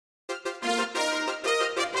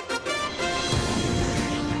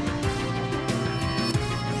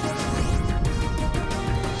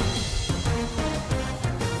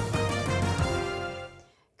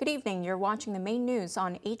evening. You're watching the main news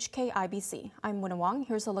on HKIBC. I'm Wynna Wong.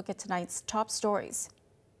 Here's a look at tonight's top stories.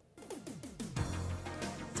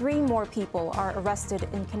 3 more people are arrested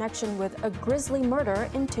in connection with a grisly murder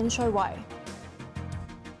in Tin Shui Wai.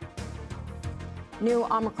 New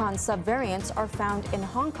Omicron subvariants are found in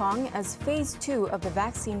Hong Kong as Phase 2 of the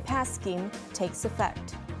vaccine pass scheme takes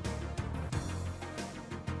effect.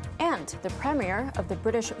 And the Premier of the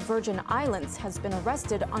British Virgin Islands has been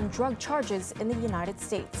arrested on drug charges in the United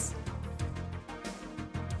States.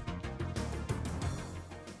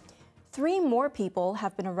 3 more people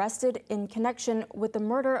have been arrested in connection with the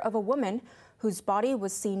murder of a woman whose body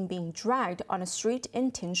was seen being dragged on a street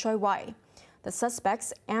in Tin Shui Wai. The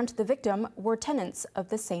suspects and the victim were tenants of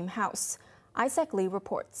the same house. Isaac Lee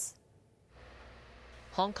reports.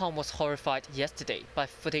 Hong Kong was horrified yesterday by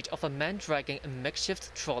footage of a man dragging a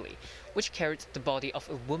makeshift trolley, which carried the body of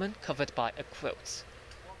a woman covered by a quilt.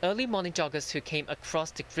 Early morning joggers who came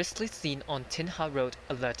across the grisly scene on Tin Ha Road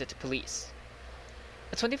alerted police.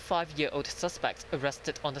 A 25-year-old suspect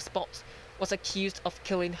arrested on the spot was accused of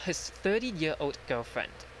killing his 30-year-old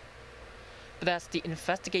girlfriend. But as the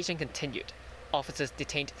investigation continued, officers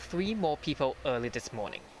detained 3 more people early this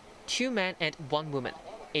morning. 2 men and 1 woman,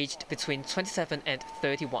 aged between 27 and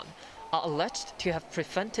 31, are alleged to have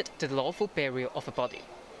prevented the lawful burial of a body.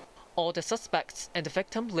 All the suspects and the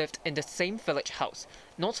victim lived in the same village house,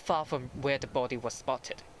 not far from where the body was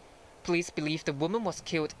spotted. Police believe the woman was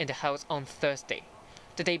killed in the house on Thursday,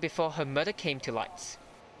 the day before her murder came to light.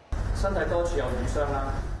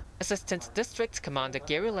 Assistant District Commander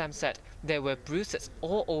Gary Lam said there were bruises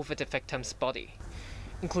all over the victim's body,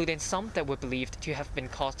 including some that were believed to have been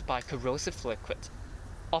caused by corrosive liquid.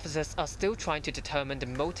 Officers are still trying to determine the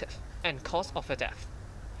motive and cause of her death.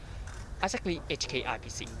 Isaac Lee,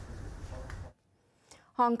 HKIBC.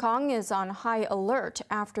 Hong Kong is on high alert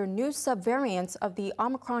after new subvariants of the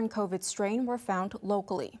Omicron COVID strain were found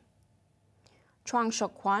locally. Chuang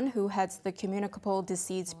Shuk-kwan, who heads the Communicable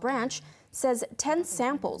Disease Branch, says 10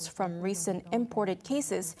 samples from recent imported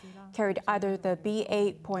cases carried either the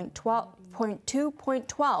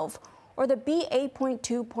BA.2.12 or the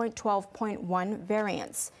BA.2.12.1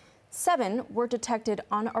 variants. 7 were detected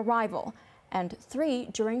on arrival and 3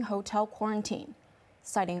 during hotel quarantine.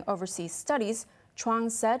 Citing overseas studies, Chuang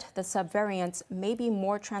said the subvariants may be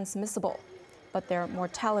more transmissible, but their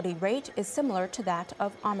mortality rate is similar to that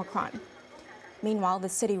of Omicron. Meanwhile, the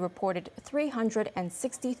city reported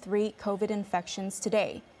 363 COVID infections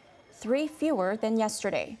today, 3 fewer than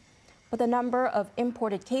yesterday. But the number of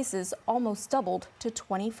imported cases almost doubled to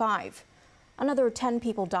 25. Another 10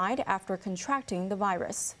 people died after contracting the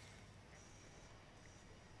virus.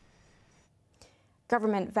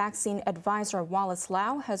 Government vaccine advisor Wallace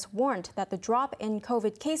Lau has warned that the drop in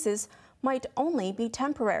COVID cases might only be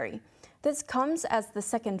temporary. This comes as the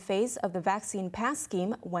second phase of the vaccine pass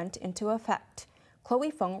scheme went into effect.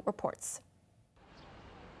 Chloe Feng reports.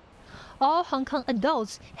 All Hong Kong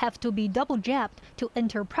adults have to be double jabbed to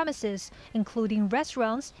enter premises, including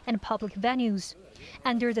restaurants and public venues,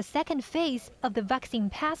 under the second phase of the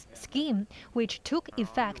vaccine pass scheme, which took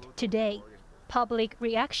effect today. Public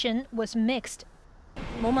reaction was mixed.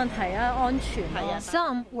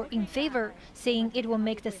 Some were in favor, saying it will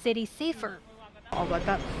make the city safer.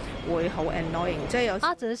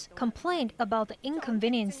 Others complained about the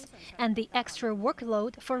inconvenience and the extra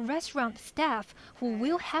workload for restaurant staff who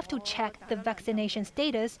will have to check the vaccination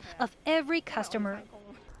status of every customer.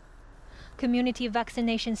 Community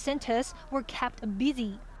vaccination centers were kept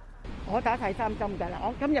busy.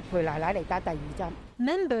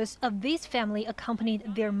 Members of this family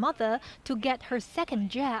accompanied their mother to get her second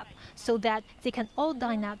jab so that they can all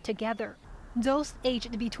dine out together. Those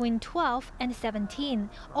aged between 12 and 17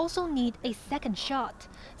 also need a second shot,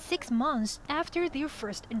 6 months after their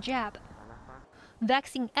first jab.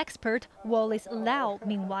 Vaccine expert Wallace Lau,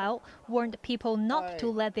 meanwhile, warned people not to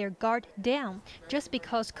let their guard down just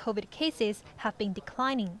because COVID cases have been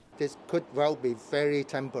declining. This could well be very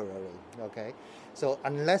temporary, okay? So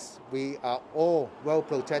unless we are all well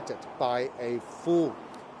protected by a full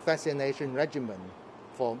vaccination regimen,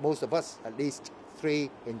 for most of us, at least 3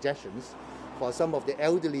 injections, for some of the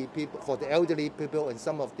elderly people, and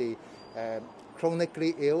some of the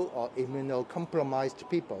chronically ill or immunocompromised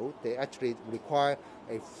people, they actually require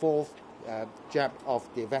a 4th jab of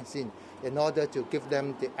the vaccine in order to give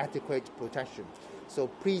them the adequate protection. So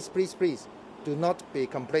please, please, please, do not be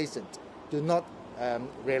complacent. Do not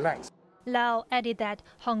relax. Lau added that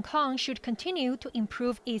Hong Kong should continue to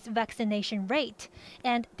improve its vaccination rate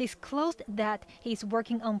and disclosed that he is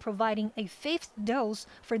working on providing a 5th dose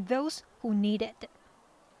for those who need it.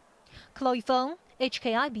 Chloe Feng,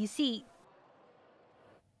 HKIBC.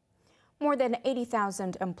 More than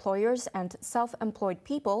 80,000 employers and self-employed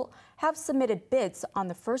people have submitted bids on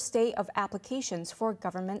the first day of applications for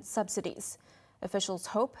government subsidies. Officials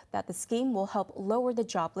hope that the scheme will help lower the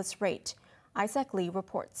jobless rate. Isaac Lee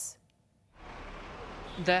reports.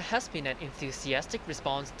 There has been an enthusiastic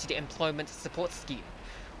response to the employment support scheme,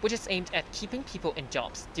 which is aimed at keeping people in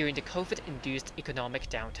jobs during the COVID-induced economic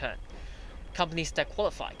downturn. Companies that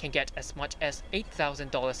qualify can get as much as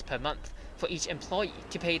 $8,000 per month for each employee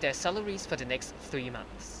to pay their salaries for the next 3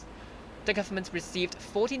 months. The government received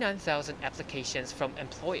 49,000 applications from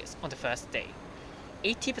employers on the first day.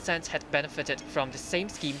 80% had benefited from the same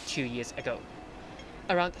scheme 2 years ago.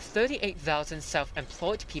 Around 38,000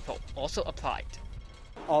 self-employed people also applied.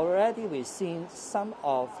 Already we've seen some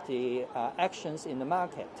of the actions in the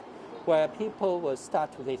market where people will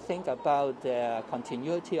start to think about the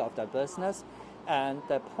continuity of their business and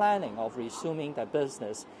the planning of resuming their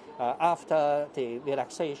business after the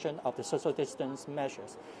relaxation of the social distance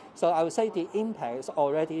measures. So I would say the impacts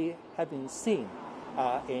already have been seen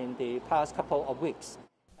in the past couple of weeks.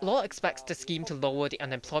 Law expects the scheme to lower the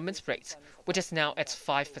unemployment rate, which is now at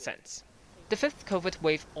 5%. The fifth COVID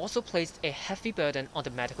wave also placed a heavy burden on the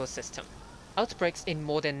medical system. Outbreaks in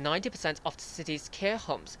more than 90% of the city's care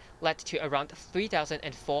homes led to around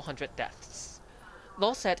 3,400 deaths.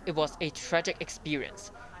 Law said it was a tragic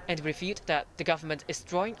experience and revealed that the government is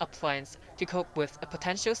drawing up plans to cope with a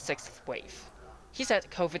potential sixth wave. He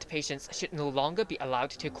said COVID patients should no longer be allowed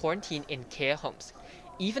to quarantine in care homes,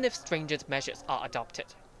 even if stringent measures are adopted.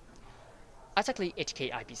 Isaac Lee,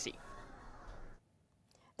 HKIBC.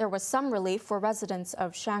 There was some relief for residents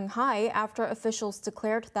of Shanghai after officials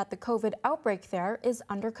declared that the COVID outbreak there is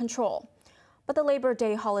under control. But the Labor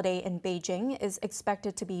Day holiday in Beijing is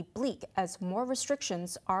expected to be bleak as more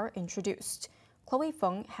restrictions are introduced. Chloe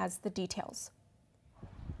Feng has the details.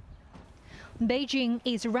 Beijing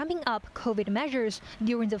is ramping up COVID measures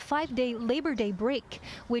during the 5-day Labor Day break,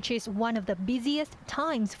 which is one of the busiest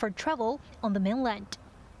times for travel on the mainland.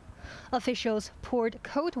 Officials poured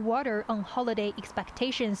cold water on holiday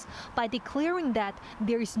expectations by declaring that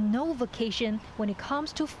there is no vacation when it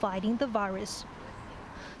comes to fighting the virus.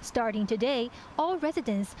 Starting today, all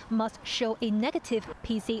residents must show a negative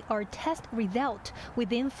PCR test result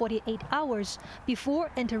within 48 hours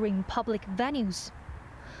before entering public venues.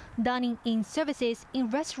 Dining-in services in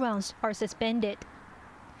restaurants are suspended,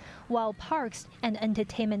 while parks and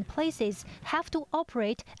entertainment places have to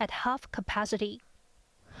operate at half capacity.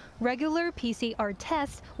 Regular PCR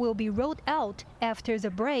tests will be rolled out after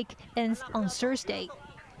the break ends on Thursday.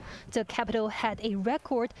 The capital had a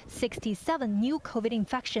record 67 new COVID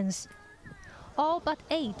infections. All but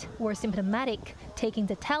 8 were symptomatic, taking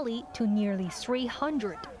the tally to nearly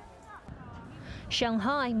 300.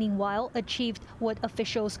 Shanghai, meanwhile, achieved what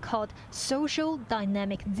officials called social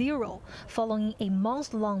dynamic zero following a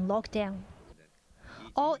month-long lockdown.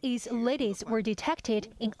 All its ladies were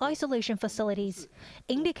detected in isolation facilities,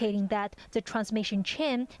 indicating that the transmission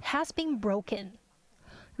chain has been broken.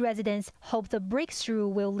 Residents hope the breakthrough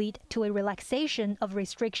will lead to a relaxation of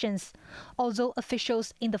restrictions, although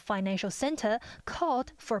officials in the financial center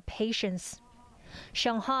called for patience.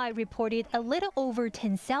 Shanghai reported a little over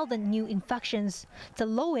 10,000 new infections, the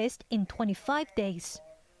lowest in 25 days.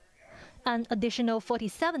 An additional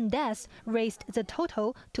 47 deaths raised the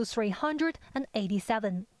total to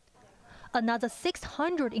 387. Another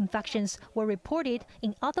 600 infections were reported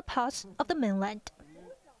in other parts of the mainland.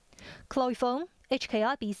 Chloe Feng,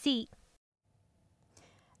 HKIBC.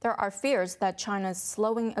 There are fears that China's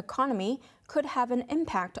slowing economy could have an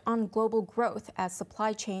impact on global growth as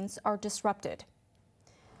supply chains are disrupted.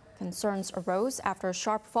 Concerns arose after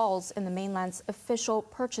sharp falls in the mainland's official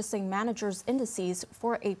purchasing managers' indices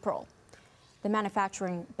for April. The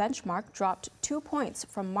manufacturing benchmark dropped 2 points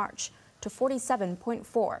from March to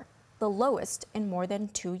 47.4, the lowest in more than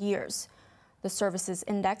 2 years. The services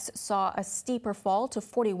index saw a steeper fall to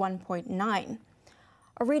 41.9.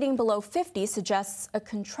 A reading below 50 suggests a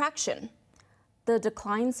contraction. The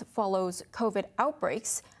declines follows COVID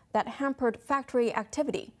outbreaks that hampered factory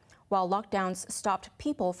activity, while lockdowns stopped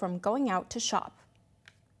people from going out to shop.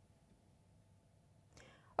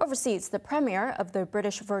 Overseas, the Premier of the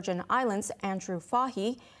British Virgin Islands, Andrew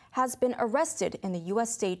Fahey, has been arrested in the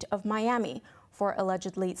U.S. state of Miami for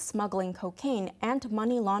allegedly smuggling cocaine and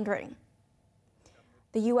money laundering.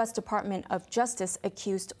 The U.S. Department of Justice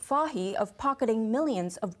accused Fahey of pocketing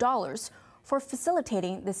millions of dollars for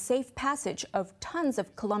facilitating the safe passage of tons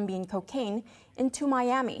of Colombian cocaine into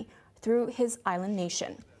Miami through his island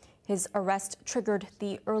nation. His arrest triggered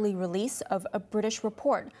the early release of a British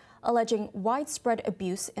report alleging widespread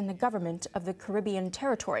abuse in the government of the Caribbean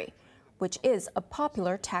territory, which is a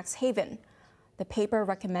popular tax haven. The paper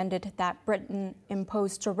recommended that Britain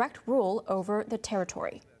impose direct rule over the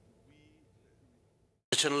territory.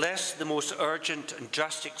 But unless the most urgent and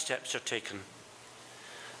drastic steps are taken,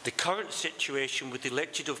 the current situation with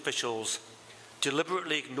elected officials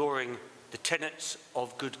deliberately ignoring the tenets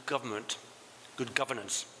of good governance,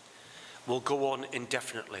 will go on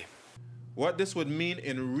indefinitely. What this would mean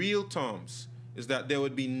in real terms is that there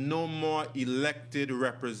would be no more elected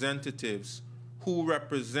representatives who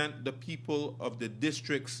represent the people of the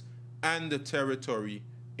districts and the territory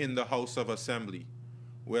in the House of Assembly,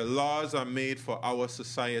 where laws are made for our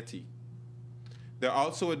society. There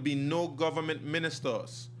also would be no government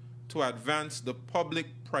ministers to advance the public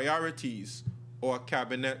priorities or a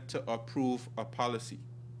cabinet to approve a policy.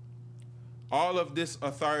 All of this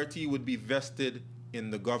authority would be vested in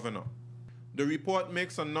the governor. The report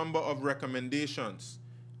makes a number of recommendations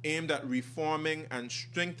aimed at reforming and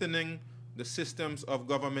strengthening the systems of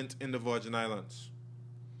government in the Virgin Islands.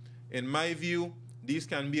 In my view, these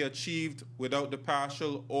can be achieved without the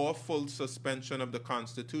partial or full suspension of the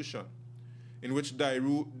Constitution, in which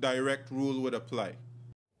direct rule would apply.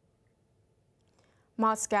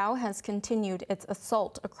 Moscow has continued its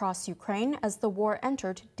assault across Ukraine as the war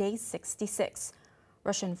entered day 66.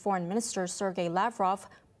 Russian Foreign Minister Sergei Lavrov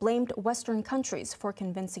blamed Western countries for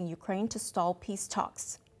convincing Ukraine to stall peace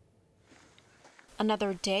talks.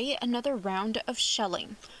 Another day, another round of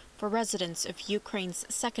shelling. For residents of Ukraine's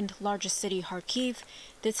second largest city, Kharkiv,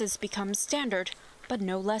 this has become standard, but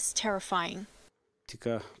no less terrifying.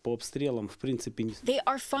 They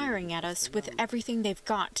are firing at us with everything they've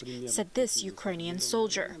got, said this Ukrainian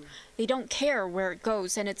soldier. They don't care where it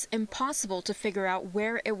goes, and it's impossible to figure out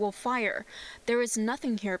where it will fire. There is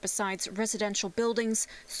nothing here besides residential buildings,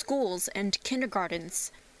 schools, and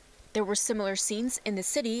kindergartens. There were similar scenes in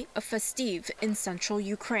the city of Fastiv in central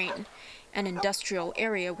Ukraine. An industrial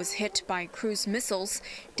area was hit by cruise missiles,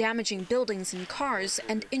 damaging buildings and cars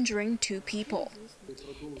and injuring 2 people.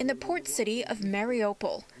 In the port city of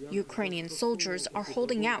Mariupol, Ukrainian soldiers are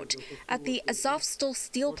holding out at the Azovstal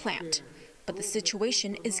steel plant. But the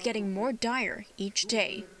situation is getting more dire each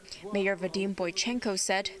day. Mayor Vadim Boychenko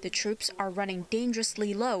said the troops are running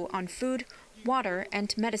dangerously low on food, water,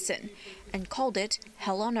 and medicine, and called it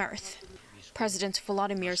hell on earth. President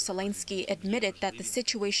Volodymyr Zelensky admitted that the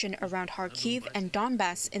situation around Kharkiv and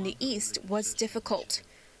Donbass in the east was difficult.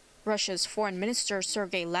 Russia's Foreign Minister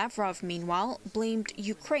Sergei Lavrov, meanwhile, blamed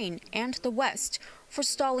Ukraine and the West for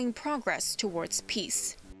stalling progress towards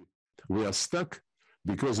peace. We are stuck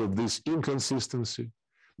because of this inconsistency,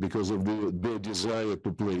 because of their desire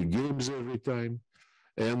to play games every time,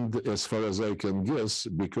 and as far as I can guess,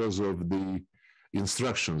 because of the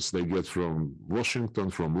instructions they get from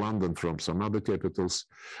Washington, from London, from some other capitals,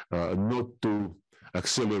 not to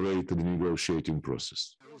accelerate the negotiating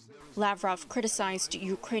process. Lavrov criticized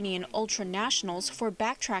Ukrainian ultranationals for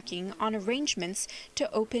backtracking on arrangements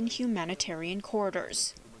to open humanitarian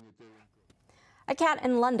corridors. A cat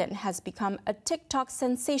in London has become a TikTok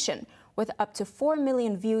sensation, with up to 4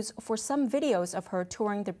 million views for some videos of her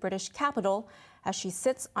touring the British capital as she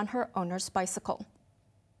sits on her owner's bicycle.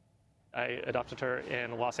 I adopted her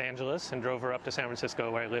in Los Angeles and drove her up to San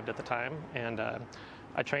Francisco, where I lived at the time, and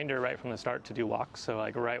I trained her right from the start to do walks. So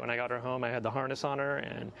like right when I got her home, I had the harness on her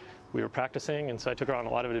and we were practicing, and so I took her on a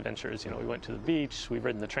lot of adventures. You know, we went to the beach, we've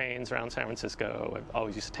ridden the trains around San Francisco. I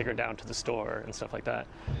always used to take her down to the store and stuff like that.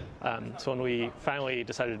 So when we finally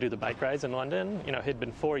decided to do the bike rides in London, you know, it had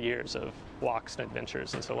been 4 years of walks and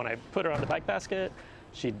adventures, and so when I put her on the bike basket,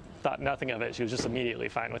 she thought nothing of it. She was just immediately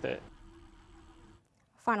fine with it.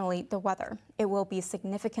 Finally, the weather. It will be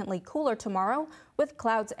significantly cooler tomorrow with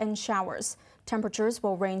clouds and showers. Temperatures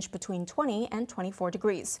will range between 20 and 24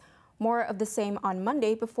 degrees. More of the same on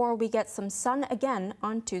Monday before we get some sun again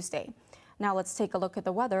on Tuesday. Now let's take a look at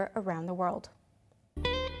the weather around the world.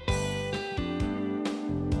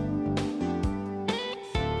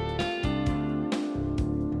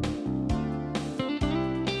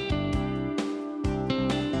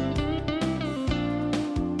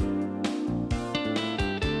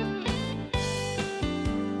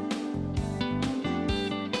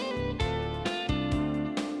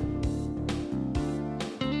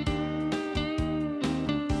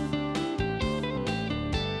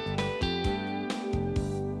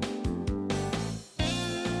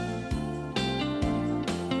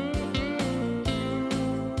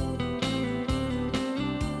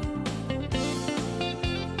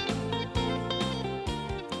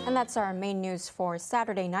 And that's our main news for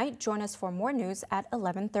Saturday night. Join us for more news at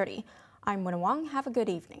 11:30. I'm Wynna Wong. Have a good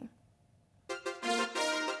evening.